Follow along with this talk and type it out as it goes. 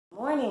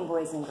morning,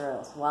 boys and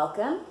girls.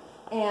 Welcome.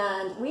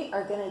 And we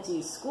are going to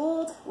do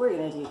Schooled. We're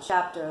going to do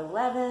chapter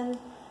 11.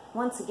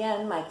 Once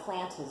again, my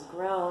plant has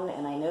grown,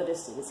 and I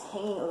noticed it was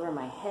hanging over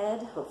my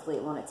head. Hopefully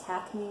it won't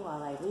attack me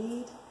while I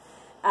read.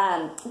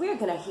 We're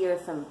going to hear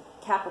from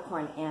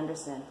Capricorn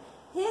Anderson.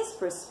 His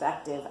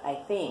perspective, I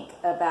think,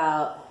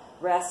 about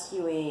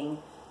rescuing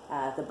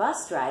the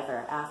bus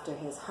driver after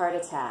his heart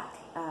attack.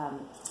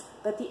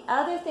 But the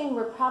other thing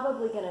we're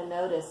probably going to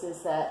notice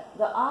is that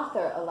the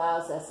author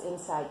allows us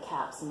inside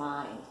Cap's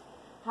mind.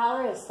 How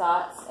are his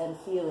thoughts and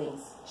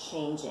feelings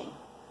changing?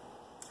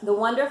 The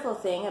wonderful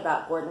thing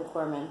about Gordon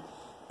Korman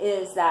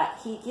is that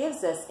he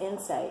gives us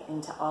insight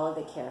into all of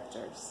the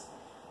characters.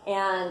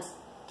 And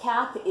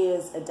Cap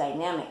is a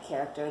dynamic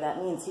character.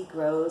 That means he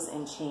grows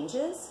and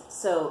changes.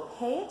 So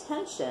pay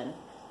attention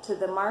to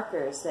the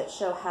markers that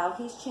show how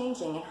he's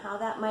changing and how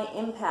that might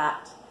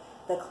impact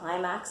the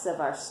climax of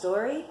our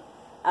story.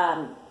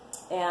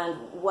 And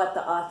what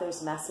the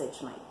author's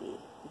message might be.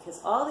 Because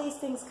all these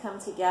things come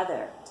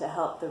together to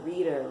help the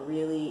reader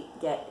really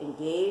get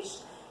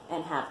engaged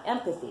and have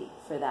empathy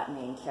for that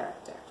main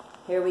character.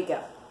 Here we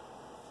go.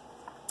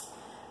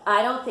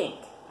 I don't think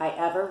I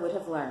ever would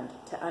have learned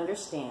to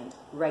understand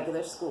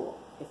regular school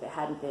if it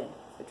hadn't been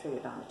for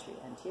Trigonometry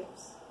and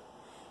Tears.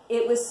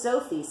 It was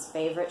Sophie's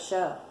favorite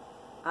show.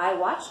 I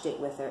watched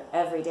it with her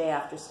every day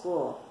after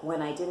school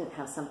when I didn't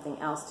have something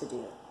else to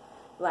do,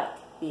 like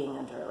being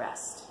under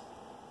arrest.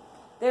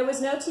 There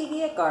was no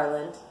TV at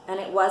Garland, and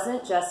it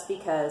wasn't just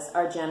because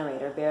our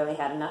generator barely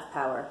had enough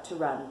power to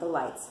run the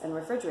lights and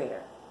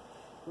refrigerator.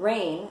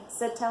 Rain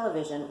said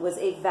television was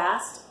a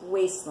vast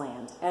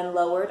wasteland and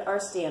lowered our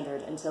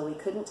standard until we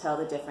couldn't tell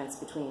the difference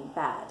between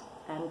bad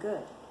and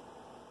good.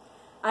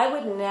 I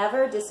would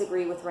never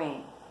disagree with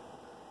Rain,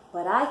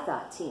 but I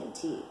thought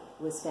TNT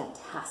was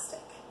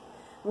fantastic.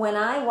 When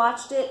I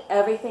watched it,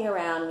 everything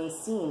around me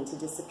seemed to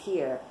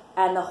disappear,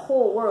 and the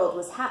whole world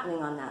was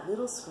happening on that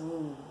little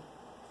screen.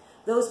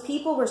 Those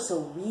people were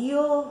so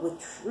real,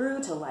 with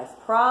true-to-life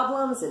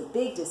problems and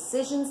big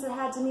decisions that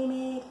had to be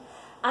made.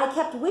 I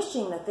kept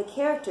wishing that the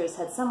characters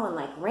had someone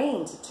like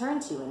Rain to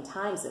turn to in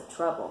times of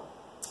trouble.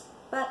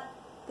 But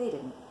they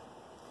didn't.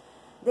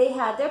 They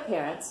had their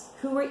parents,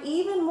 who were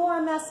even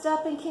more messed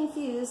up and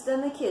confused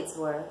than the kids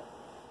were.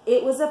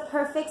 It was a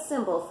perfect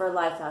symbol for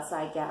life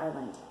outside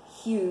Garland.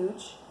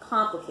 Huge,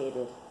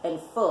 complicated, and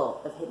full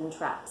of hidden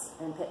traps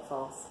and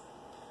pitfalls.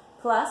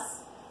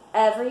 Plus,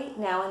 every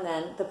now and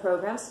then the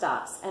program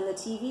stops and the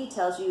TV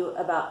tells you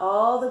about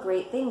all the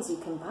great things you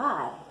can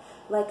buy,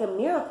 like a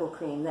miracle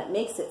cream that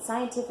makes it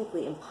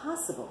scientifically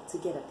impossible to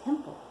get a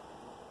pimple.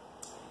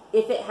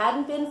 If it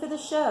hadn't been for the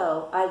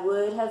show, I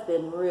would have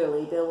been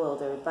really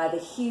bewildered by the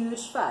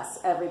huge fuss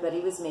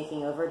everybody was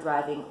making over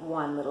driving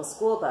one little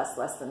school bus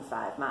less than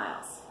 5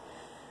 miles.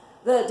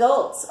 The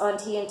adults on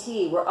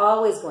TNT were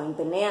always going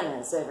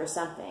bananas over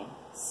something.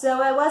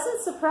 So I wasn't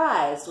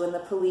surprised when the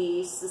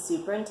police, the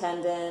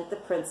superintendent, the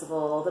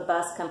principal, the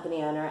bus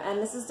company owner, and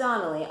Mrs.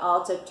 Donnelly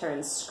all took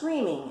turns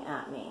screaming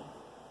at me.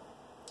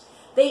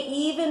 They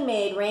even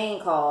made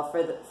Rain call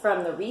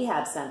from the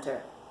rehab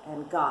center,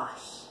 and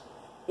gosh,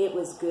 it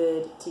was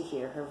good to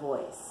hear her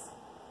voice.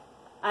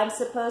 I'm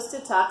supposed to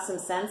talk some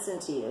sense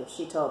into you,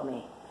 she told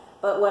me,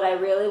 but what I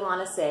really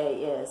want to say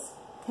is,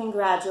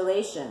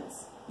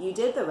 congratulations, you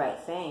did the right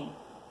thing.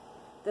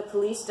 The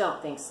police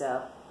don't think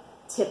so.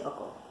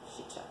 Typical.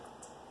 She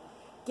chuckled.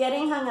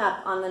 Getting hung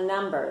up on the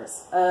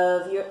numbers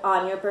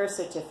on your birth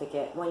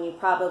certificate when you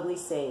probably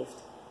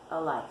saved a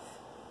life.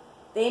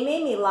 They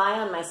made me lie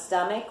on my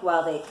stomach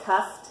while they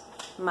cuffed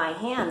my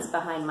hands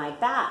behind my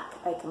back,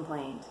 I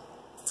complained.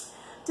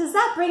 Does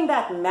that bring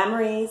back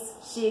memories?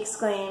 She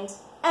exclaimed.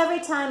 Every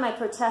time I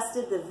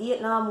protested the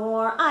Vietnam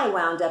War, I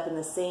wound up in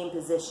the same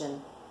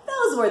position.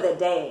 Those were the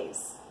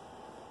days.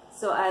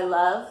 So I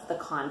love the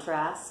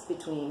contrast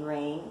between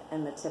Rain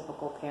and the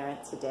typical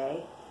parent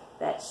today.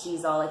 That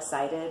she's all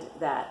excited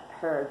that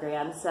her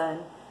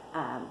grandson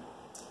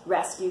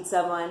rescued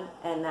someone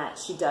and that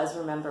she does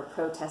remember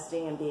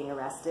protesting and being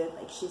arrested.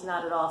 Like, she's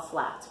not at all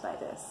flapped by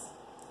this.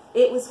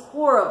 It was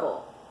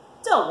horrible.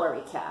 Don't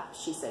worry, Cap,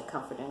 she said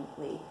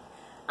comfortingly.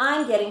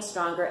 I'm getting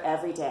stronger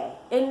every day.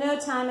 In no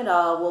time at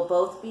all, we'll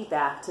both be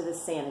back to the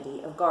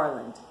sanity of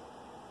Garland.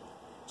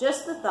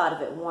 Just the thought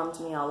of it warmed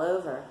me all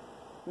over.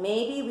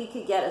 Maybe we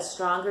could get a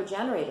stronger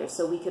generator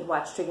so we could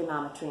watch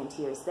Trigonometry and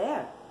Tears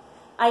there.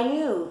 I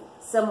knew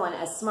someone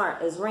as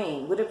smart as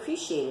Rain would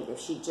appreciate it if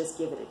she'd just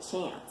give it a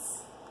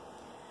chance.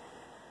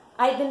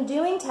 I'd been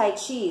doing Tai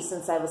Chi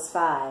since I was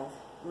 5.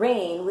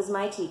 Rain was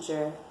my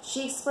teacher.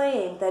 She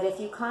explained that if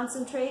you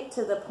concentrate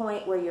to the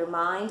point where your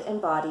mind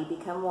and body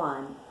become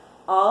one,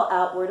 all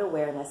outward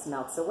awareness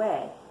melts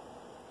away.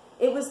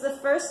 It was the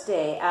first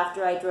day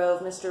after I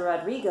drove Mr.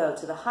 Rodrigo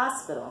to the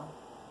hospital.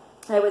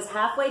 I was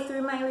halfway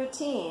through my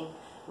routine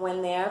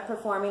when there,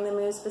 performing the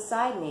moves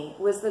beside me,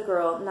 was the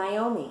girl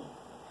Naomi.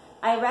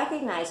 I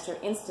recognized her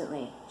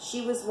instantly.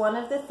 She was one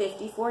of the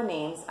 54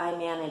 names I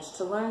managed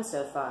to learn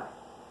so far.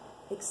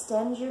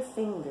 Extend your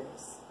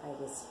fingers, I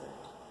whispered.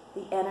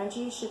 The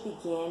energy should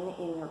begin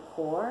in your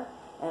core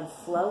and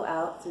flow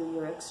out through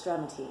your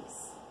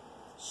extremities.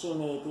 She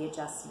made the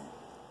adjustment.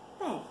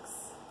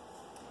 Thanks.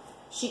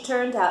 She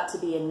turned out to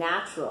be a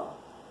natural,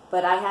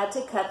 but I had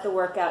to cut the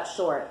workout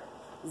short.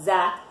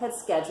 Zach had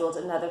scheduled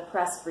another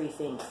press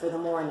briefing for the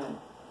morning.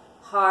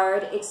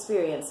 Hard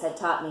experience had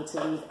taught me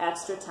to leave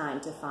extra time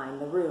to find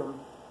the room.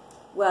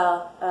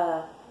 Well,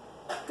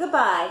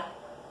 goodbye.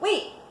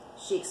 Wait,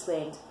 she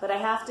exclaimed, but I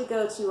have to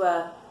go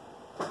to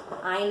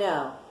I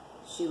know.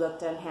 She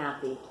looked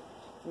unhappy.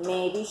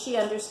 Maybe she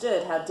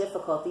understood how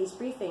difficult these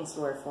briefings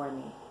were for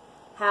me.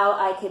 How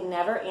I could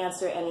never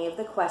answer any of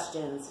the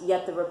questions,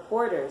 yet the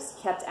reporters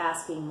kept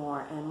asking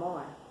more and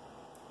more.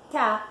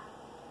 Cap,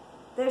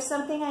 there's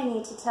something I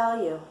need to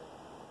tell you.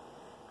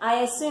 I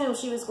assumed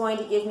she was going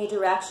to give me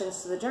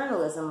directions to the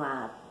journalism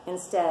lab.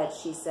 Instead,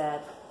 she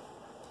said,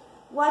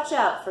 watch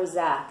out for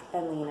Zach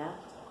and Lena.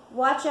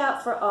 Watch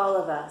out for all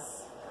of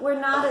us. We're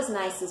not as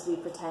nice as we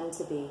pretend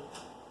to be.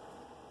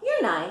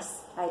 You're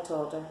nice, I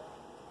told her.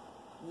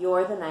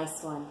 You're the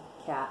nice one,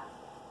 Cap.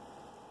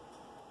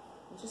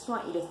 I just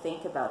want you to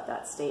think about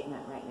that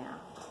statement right now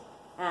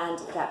and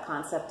that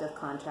concept of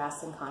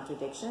contrasts and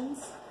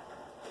contradictions.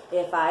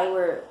 If I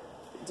were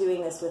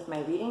doing this with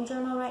my reading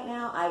journal right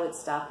now, I would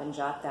stop and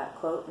jot that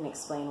quote and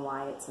explain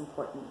why it's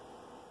important.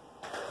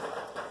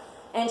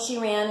 And she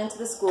ran into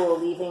the school,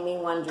 leaving me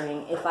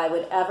wondering if I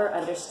would ever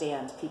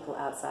understand people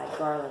outside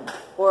Garland,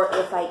 or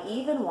if I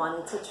even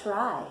wanted to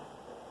try.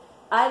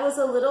 I was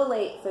a little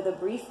late for the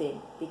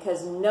briefing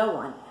because no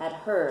one had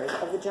heard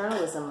of the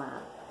journalism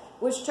lab,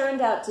 which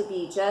turned out to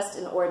be just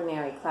an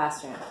ordinary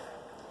classroom.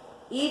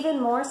 Even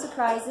more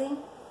surprising,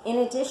 in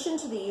addition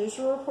to the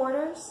usual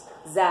reporters,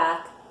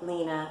 Zach,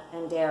 Lena,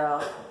 and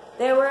Daryl,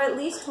 there were at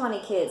least 20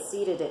 kids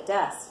seated at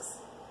desks.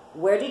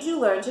 Where did you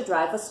learn to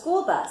drive a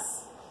school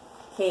bus?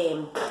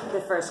 Came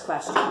the first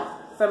question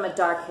from a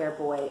dark-haired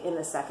boy in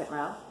the second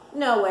row.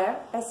 Nowhere,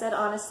 I said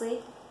honestly.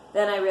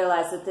 Then I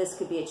realized that this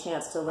could be a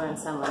chance to learn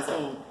someone's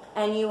name.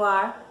 And you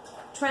are?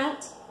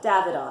 Trent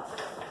Davidoff.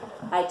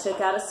 I took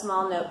out a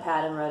small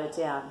notepad and wrote it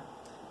down.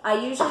 I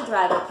usually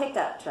drive a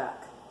pickup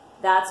truck.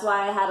 That's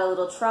why I had a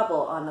little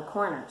trouble on the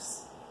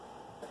corners.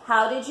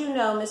 How did you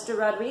know Mr.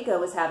 Rodrigo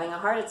was having a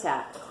heart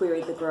attack?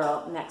 Queried the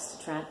girl next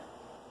to Trent.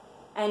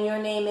 And your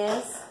name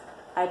is?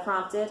 I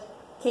prompted.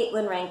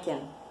 Caitlin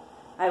Rankin.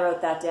 I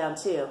wrote that down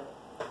too.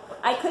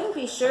 I couldn't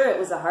be sure it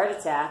was a heart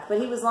attack, but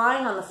he was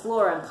lying on the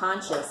floor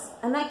unconscious,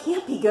 and that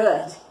can't be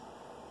good.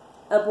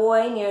 A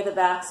boy near the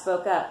back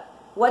spoke up.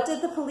 What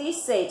did the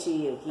police say to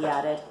you? He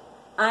added.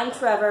 I'm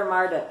Trevor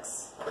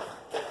Mardux.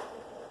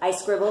 I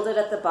scribbled it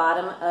at the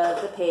bottom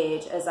of the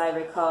page as I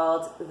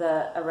recalled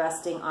the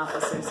arresting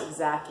officer's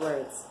exact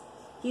words.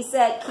 He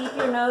said, keep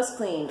your nose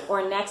clean,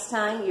 or next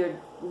time you're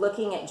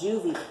looking at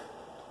juvie.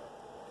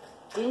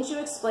 Didn't you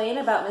explain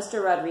about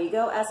Mr.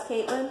 Rodrigo? Asked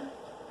Caitlin.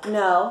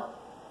 No.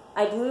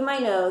 I blew my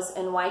nose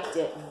and wiped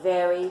it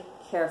very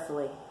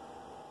carefully.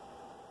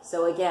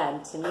 So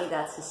again, to me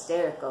that's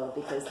hysterical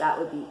because that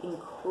would be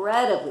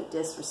incredibly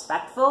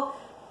disrespectful,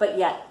 but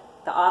yet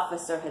the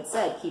officer had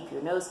said, keep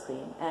your nose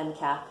clean, and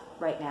Cap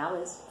right now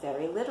is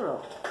very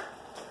literal.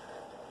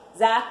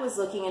 Zach was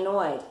looking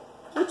annoyed,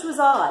 which was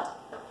odd.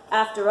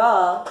 After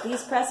all,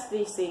 these press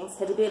briefings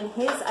had been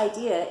his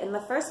idea in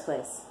the first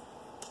place.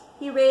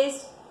 He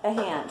raised a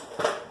hand.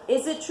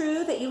 Is it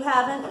true that you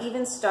haven't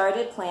even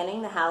started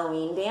planning the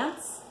Halloween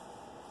dance?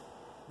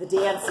 The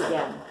dance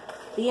again.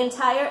 The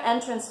entire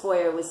entrance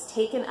foyer was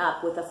taken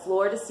up with a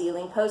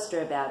floor-to-ceiling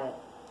poster about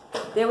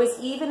it. There was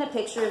even a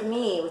picture of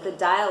me with a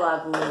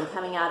dialogue balloon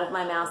coming out of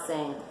my mouth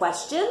saying,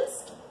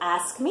 questions?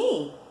 Ask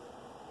me.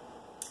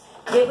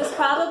 It was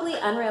probably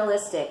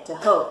unrealistic to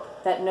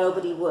hope that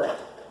nobody would.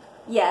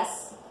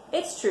 Yes,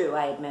 it's true,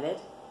 I admitted.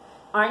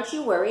 Aren't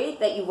you worried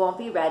that you won't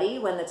be ready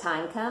when the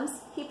time comes?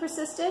 He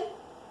persisted.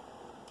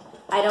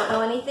 I don't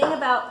know anything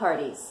about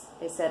parties,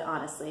 I said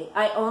honestly.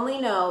 I only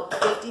know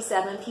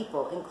 57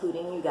 people,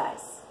 including you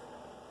guys.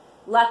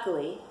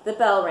 Luckily, the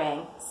bell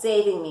rang,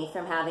 saving me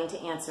from having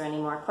to answer any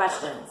more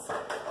questions.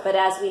 But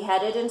as we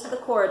headed into the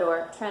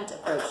corridor, Trent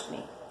approached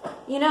me.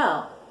 You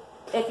know,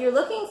 if you're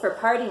looking for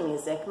party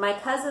music, my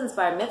cousin's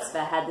bar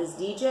mitzvah had this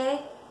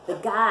DJ. The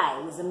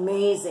guy was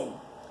amazing.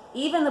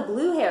 Even the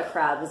blue hair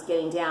crowd was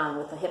getting down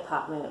with the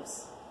hip-hop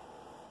moves.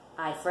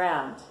 I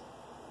frowned.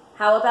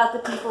 How about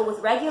the people with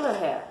regular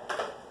hair?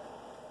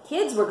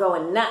 Kids were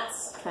going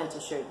nuts, Trent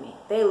assured me.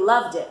 They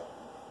loved it.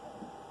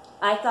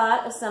 I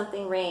thought of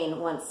something Rain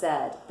once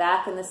said,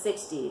 back in the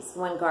 60s,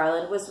 when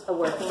Garland was a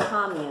working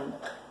commune.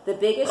 The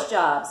biggest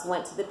jobs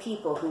went to the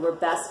people who were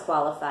best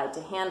qualified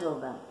to handle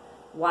them.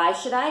 Why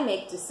should I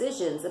make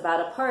decisions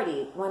about a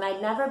party when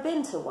I'd never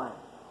been to one?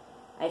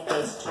 I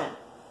faced Trent.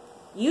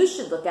 You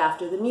should look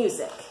after the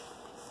music.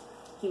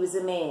 He was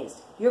amazed.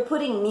 You're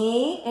putting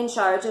me in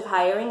charge of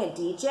hiring a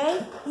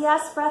DJ? He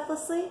asked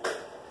breathlessly.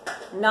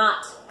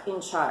 Not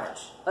in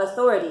charge.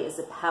 Authority is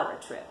a power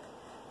trip.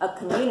 A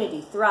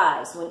community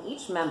thrives when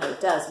each member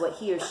does what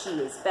he or she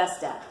is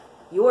best at.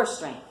 Your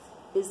strength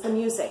is the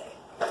music.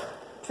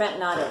 Trent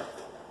nodded.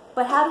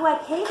 But how do I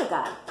pay the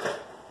guy?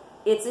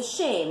 It's a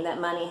shame that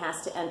money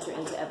has to enter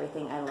into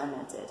everything, I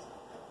lamented.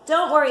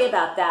 Don't worry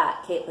about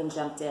that, Caitlin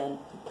jumped in.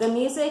 The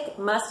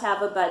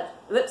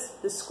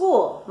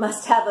school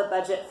must have a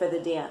budget for the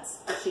dance.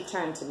 She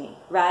turned to me.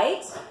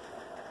 Right?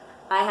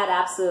 I had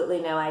absolutely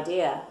no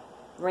idea.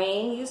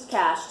 Rain used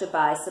cash to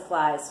buy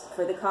supplies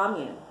for the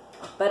commune,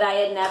 but I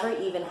had never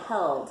even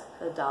held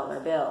a dollar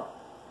bill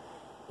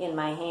in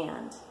my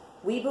hand.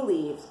 We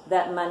believed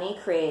that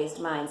money-crazed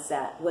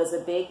mindset was a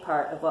big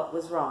part of what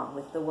was wrong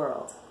with the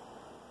world.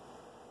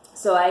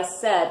 So I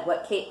said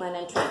what Caitlin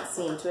and Trent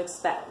seemed to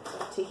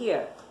expect to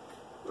hear.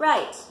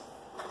 Right.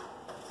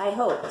 I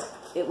hoped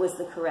it was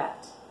the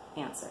correct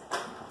answer.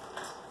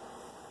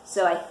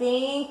 So I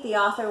think the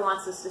author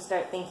wants us to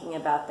start thinking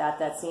about that.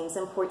 That seems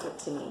important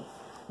to me.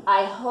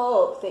 I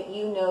hope that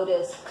you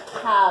notice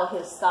how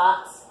his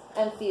thoughts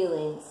and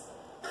feelings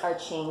are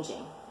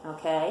changing,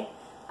 okay?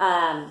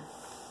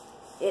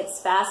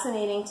 It's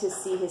fascinating to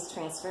see his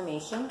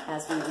transformation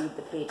as we read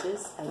the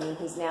pages. I mean,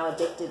 he's now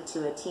addicted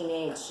to a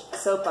teenage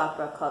soap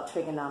opera called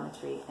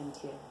Trigonometry and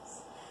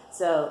Tears.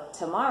 So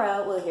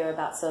tomorrow we'll hear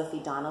about Sophie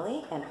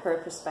Donnelly and her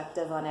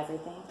perspective on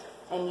everything.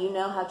 And you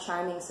know how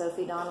charming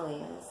Sophie Donnelly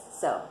is.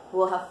 So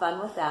we'll have fun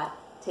with that.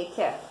 Take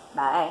care.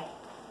 Bye.